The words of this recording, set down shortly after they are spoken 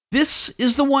This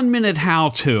is the 1 minute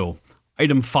how-to.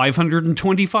 Item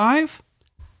 525,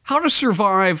 how to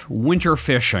survive winter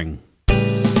fishing.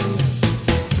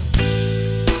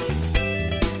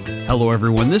 Hello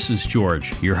everyone, this is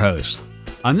George, your host.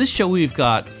 On this show we've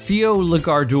got Theaux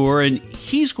Lagardour, and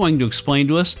he's going to explain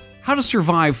to us how to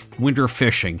survive winter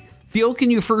fishing. Theaux, can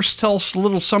you first tell us a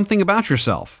little something about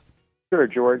yourself? Sure,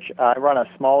 George. I run a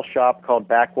small shop called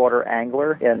Backwater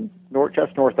Angler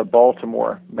just north of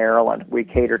Baltimore, Maryland. We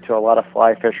cater to a lot of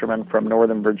fly fishermen from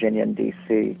Northern Virginia and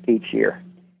D.C. each year.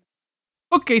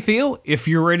 Okay, Theaux, if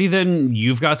you're ready, then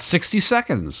you've got 60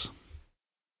 seconds.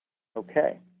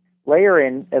 Okay.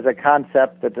 Layering is a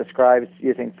concept that describes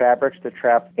using fabrics to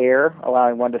trap air,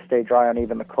 allowing one to stay dry on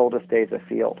even the coldest days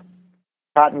afield.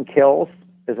 Cotton kills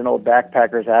is an old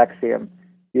backpacker's axiom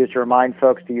used to remind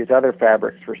folks to use other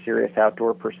fabrics for serious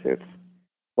outdoor pursuits.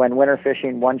 When winter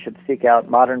fishing, one should seek out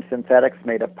modern synthetics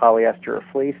made of polyester or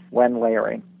fleece when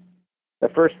layering. The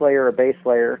first layer or base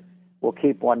layer will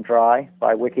keep one dry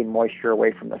by wicking moisture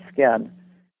away from the skin.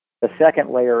 The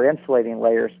second layer or insulating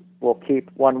layers will keep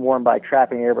one warm by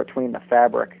trapping air between the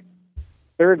fabric.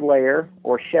 Third layer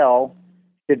or shell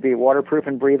should be waterproof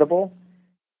and breathable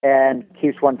and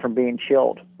keeps one from being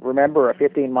chilled. Remember, a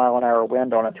 15-mile-an-hour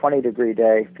wind on a 20-degree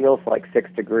day feels like 6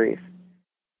 degrees.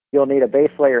 You'll need a base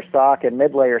layer sock and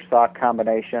mid-layer sock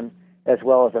combination, as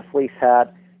well as a fleece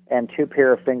hat and 2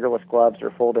 pair of fingerless gloves or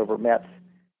fold-over mitts.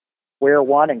 Wear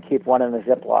one and keep one in a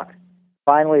Ziploc.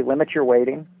 Finally, limit your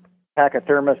wading, pack a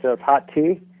thermos of hot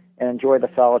tea, and enjoy the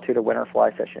solitude of winter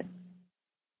fly fishing.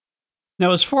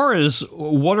 Now, as far as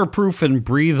waterproof and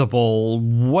breathable,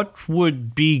 what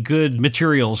would be good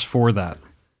materials for that?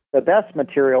 The best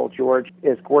material, George,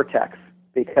 is Gore-Tex,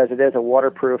 because it is a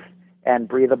waterproof and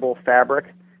breathable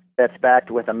fabric that's backed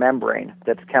with a membrane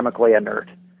that's chemically inert.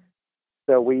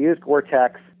 So we use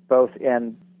Gore-Tex both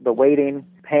in the wading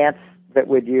pants that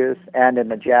we'd use and in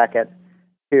the jacket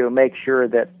to make sure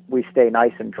that we stay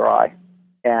nice and dry.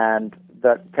 And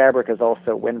the fabric is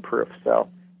also windproof, so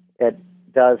it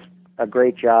does a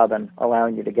great job in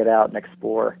allowing you to get out and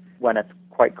explore when it's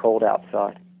quite cold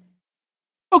outside.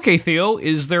 Okay, Theaux,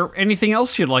 is there anything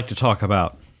else you'd like to talk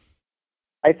about?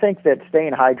 I think that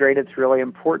staying hydrated is really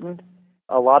important.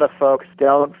 A lot of folks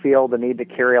don't feel the need to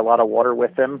carry a lot of water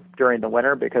with them during the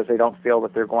winter because they don't feel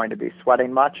that they're going to be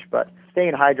sweating much, but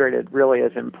staying hydrated really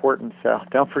is important, so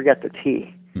don't forget the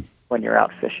tea when you're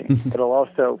out fishing. It'll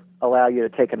also allow you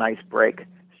to take a nice break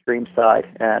streamside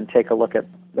and take a look at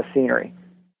the scenery.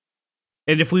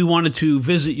 And if we wanted to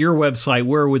visit your website,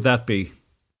 where would that be?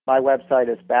 My website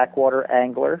is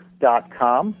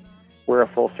backwaterangler.com. We're a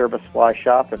full-service fly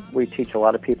shop, and we teach a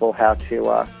lot of people how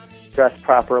to dress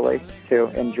properly to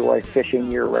enjoy fishing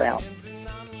year-round.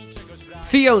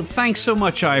 Theaux, thanks so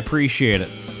much. I appreciate it.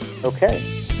 Okay.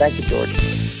 Thank you, George.